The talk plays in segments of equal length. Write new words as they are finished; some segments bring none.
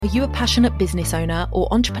Are you a passionate business owner or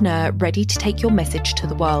entrepreneur ready to take your message to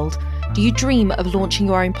the world? Do you dream of launching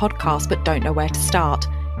your own podcast but don't know where to start?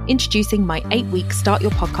 Introducing my 8-week Start Your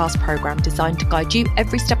Podcast program designed to guide you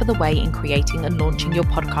every step of the way in creating and launching your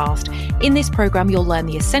podcast. In this program, you'll learn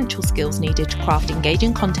the essential skills needed to craft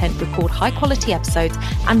engaging content, record high-quality episodes,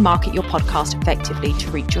 and market your podcast effectively to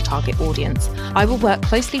reach your target audience. I will work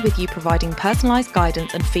closely with you, providing personalised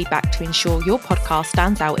guidance and feedback to ensure your podcast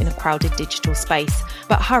stands out in a crowded digital space.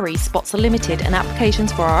 But hurry, spots are limited and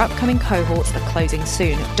applications for our upcoming cohorts are closing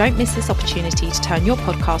soon. Don't miss this opportunity to turn your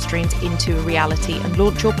podcast dreams into a reality and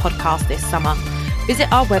launch your podcast this summer. Visit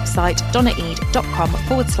our website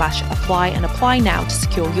donnaeade.com/apply and apply now to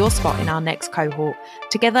secure your spot in our next cohort.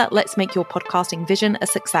 Together, let's make your podcasting vision a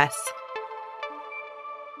success.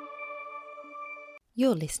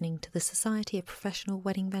 You're listening to the Society of Professional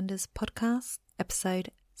Wedding Vendors podcast, episode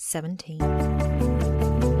 17.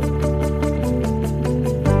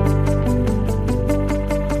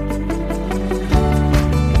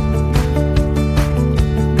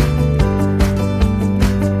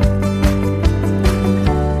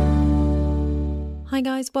 Hi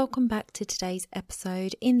guys, welcome back to today's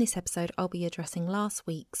episode. In this episode, I'll be addressing last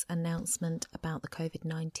week's announcement about the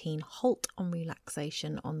COVID-19 halt on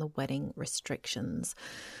relaxation on the wedding restrictions.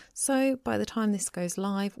 So by the time this goes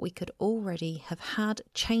live, we could already have had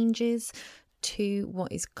changes to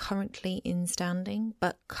what is currently in standing,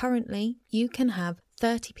 but currently you can have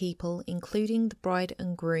 30 people, including the bride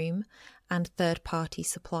and groom and third-party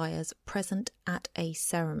suppliers, present at a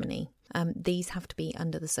ceremony. These have to be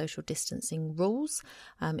under the social distancing rules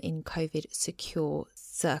in COVID secure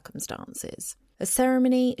circumstances. A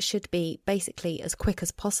ceremony should be basically as quick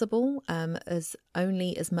as possible, as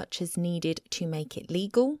only as much as needed to make it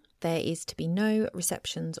legal. There is to be no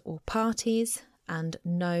receptions or parties and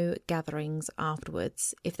no gatherings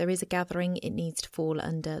afterwards. If there is a gathering, it needs to fall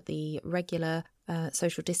under the regular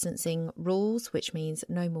social distancing rules, which means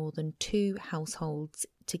no more than 2 households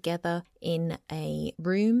together in a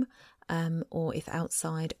room, or if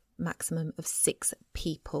outside, maximum of 6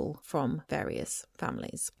 people from various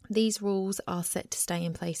families. These rules are set to stay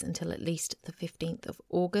in place until at least the 15th of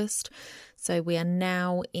August. So we are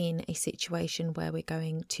now in a situation where we're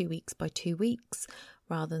going 2 weeks by 2 weeks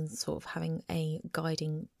rather than sort of having a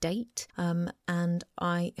guiding date. And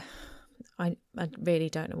I really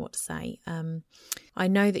don't know what to say. I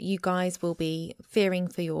know that you guys will be fearing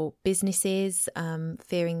for your businesses,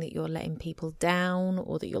 fearing that you're letting people down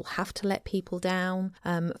or that you'll have to let people down.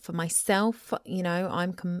 For myself,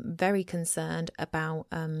 I'm very concerned about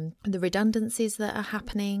the redundancies that are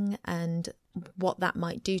happening and what that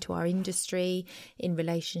might do to our industry in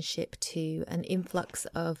relationship to an influx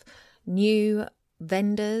of new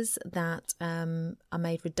vendors that are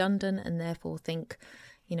made redundant and therefore think,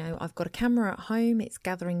 I've got a camera at home, it's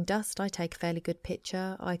gathering dust, I take a fairly good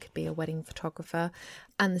picture, I could be a wedding photographer.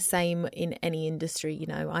 And the same in any industry,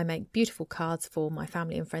 I make beautiful cards for my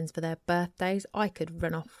family and friends for their birthdays. I could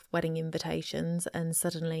run off wedding invitations and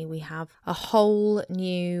suddenly we have a whole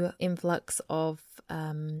new influx of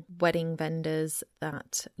wedding vendors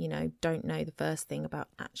that, don't know the first thing about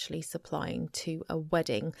actually supplying to a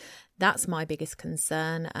wedding. That's my biggest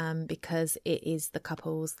concern because it is the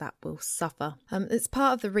couples that will suffer. It's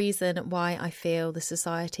part of the reason why I feel the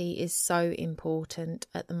society is so important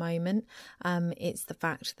at the moment. It's the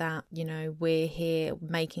fact that, we're here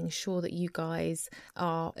making sure that you guys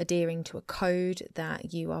are adhering to a code,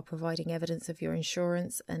 that you are providing evidence of your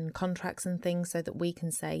insurance and contracts and things so that we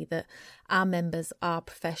can say that our members are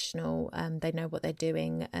professional, they know what they're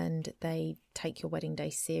doing and they take your wedding day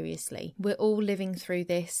seriously. We're all living through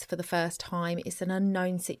this for the first time. It's an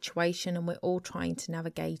unknown situation and we're all trying to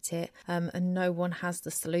navigate it, and no one has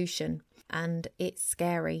the solution, and it's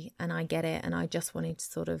scary and I get it, and I just wanted to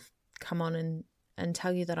sort of come on and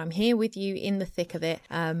tell you that I'm here with you in the thick of it.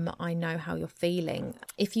 I know how you're feeling.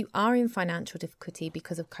 If you are in financial difficulty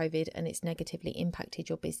because of COVID and it's negatively impacted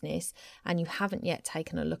your business and you haven't yet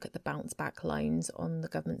taken a look at the bounce back loans on the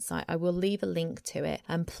government site, I will leave a link to it,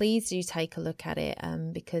 and please do take a look at it,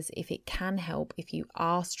 because if it can help, if you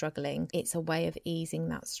are struggling, it's a way of easing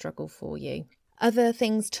that struggle for you. Other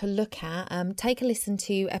things to look at, take a listen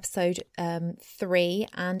to episode 3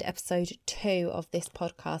 and episode 2 of this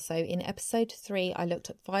podcast. So in episode 3, I looked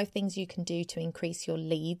at 5 things you can do to increase your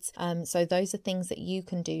leads. So those are things that you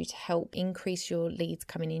can do to help increase your leads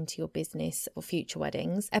coming into your business for future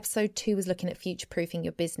weddings. Episode 2 was looking at future-proofing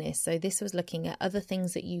your business. So this was looking at other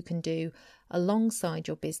things that you can do alongside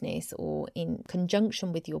your business or in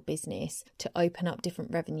conjunction with your business to open up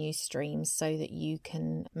different revenue streams so that you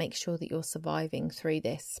can make sure that you're surviving through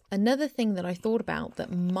this. Another thing that I thought about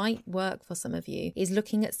that might work for some of you is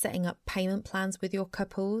looking at setting up payment plans with your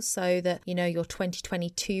couples so that, you know, your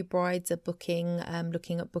 2022 brides are looking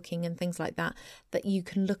at booking and things like that, that you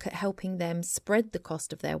can look at helping them spread the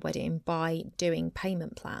cost of their wedding by doing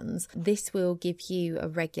payment plans. This will give you a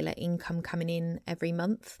regular income coming in every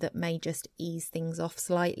month that may just ease things off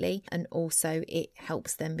slightly, and also it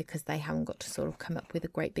helps them because they haven't got to sort of come up with a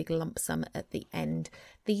great big lump sum at the end.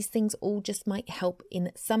 These things all just might help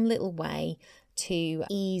in some little way to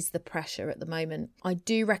ease the pressure at the moment. I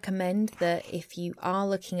do recommend that if you are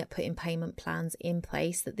looking at putting payment plans in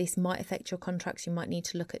place, that this might affect your contracts. You might need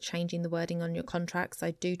to look at changing the wording on your contracts.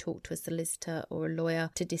 I do talk to a solicitor or a lawyer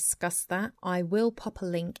to discuss that. I will pop a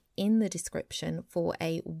link in the description for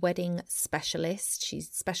a wedding specialist. She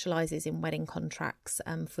specialises in wedding contracts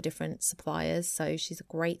for different suppliers, so she's a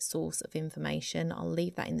great source of information. I'll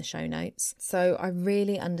leave that in the show notes. So I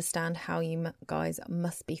really understand how you guys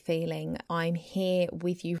must be feeling. I'm here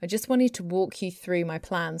with you. I just wanted to walk you through my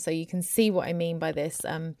plan so you can see what I mean by this.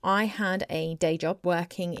 I had a day job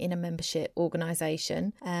working in a membership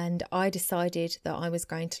organisation, and I decided that I was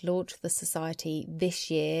going to launch the society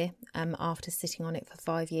this year after sitting on it for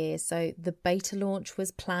 5 years. So the beta launch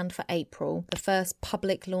was planned for April, the first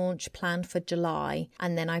public launch planned for July,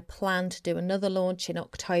 and then I planned to do another launch in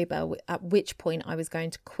October, at which point I was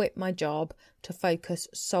going to quit my job to focus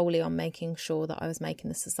solely on making sure that I was making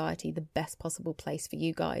the society the best possible place for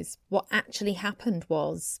you guys. What actually happened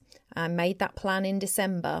was I made that plan in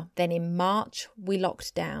December. Then in March, we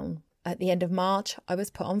locked down. At the end of March, I was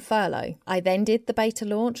put on furlough. I then did the beta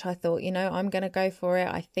launch. I thought, I'm going to go for it.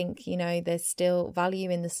 I think, there's still value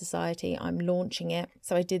in the society. I'm launching it.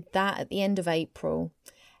 So I did that at the end of April.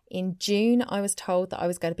 In June, I was told that I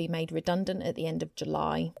was going to be made redundant at the end of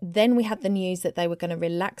July. Then we had the news that they were going to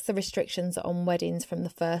relax the restrictions on weddings from the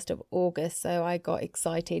 1st of August. So I got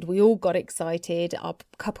excited. We all got excited. Our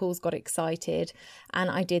couples got excited. And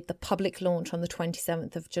I did the public launch on the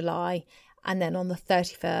 27th of July. And then on the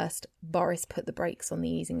 31st, Boris put the brakes on the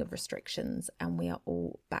easing of restrictions, and we are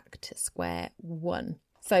all back to square one.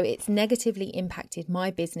 So it's negatively impacted my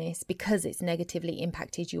business because it's negatively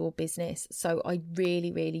impacted your business. So I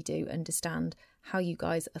really, really do understand how you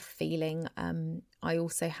guys are feeling. I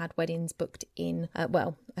also had weddings booked in, I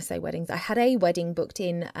had a wedding booked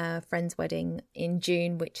in, a friend's wedding in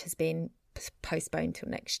June, which has been postponed till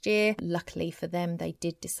next year. Luckily for them, they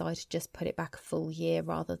did decide to just put it back a full year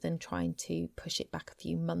rather than trying to push it back a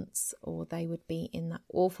few months, or they would be in that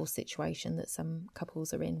awful situation that some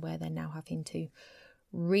couples are in where they're now having to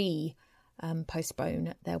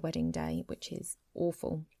postpone their wedding day, which is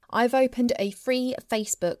awful. I've opened a free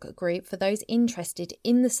Facebook group for those interested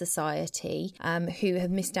in the society who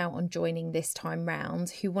have missed out on joining this time round,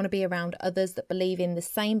 who want to be around others that believe in the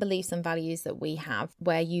same beliefs and values that we have,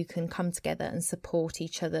 where you can come together and support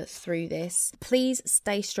each other through this. Please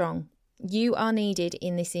stay strong. You are needed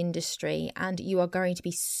in this industry, and you are going to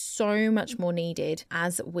be so much more needed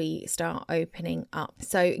as we start opening up.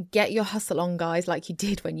 So get your hustle on, guys, like you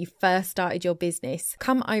did when you first started your business.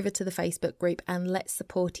 Come over to the Facebook group and let's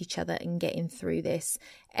support each other in getting through this.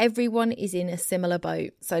 Everyone is in a similar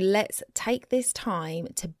boat. So let's take this time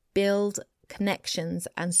to build connections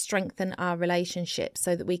and strengthen our relationships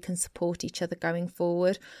so that we can support each other going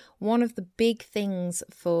forward. One of the big things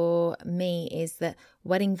for me is that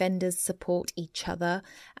wedding vendors support each other,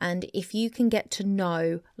 and if you can get to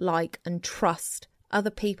know, like, and trust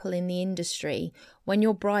other people in the industry, when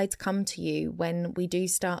your brides come to you, when we do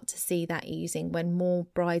start to see that easing, when more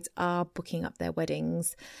brides are booking up their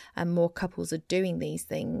weddings and more couples are doing these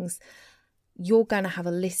things, you're going to have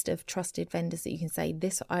a list of trusted vendors that you can say,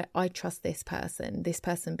 I trust this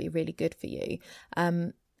person be really good for you,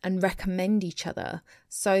 and recommend each other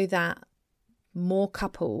so that more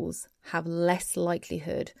couples have less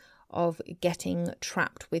likelihood of getting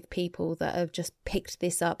trapped with people that have just picked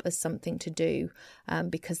this up as something to do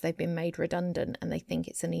because they've been made redundant and they think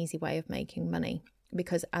it's an easy way of making money.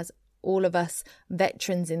 Because as all of us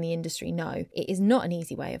veterans in the industry know, it is not an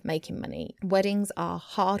easy way of making money. Weddings are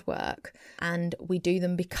hard work, and we do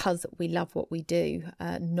them because we love what we do,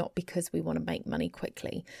 not because we want to make money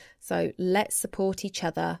quickly. So let's support each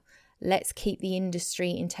other. Let's keep the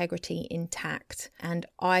industry integrity intact. And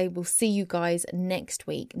I will see you guys next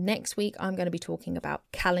week. Next week, I'm going to be talking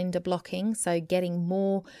about calendar blocking. So getting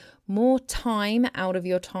more time out of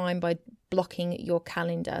your time by blocking your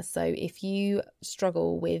calendar. So if you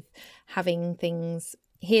struggle with having things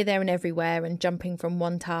here, there and everywhere and jumping from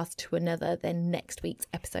one task to another, then next week's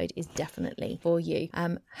episode is definitely for you.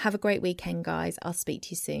 Have a great weekend, guys. I'll speak to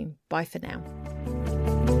you soon. Bye for now.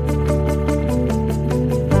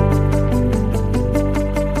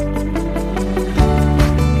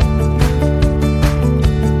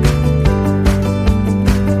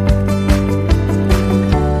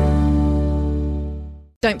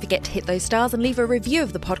 Don't forget to hit those stars and leave a review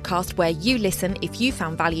of the podcast where you listen if you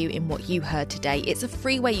found value in what you heard today. It's a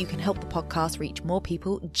free way you can help the podcast reach more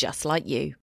people just like you.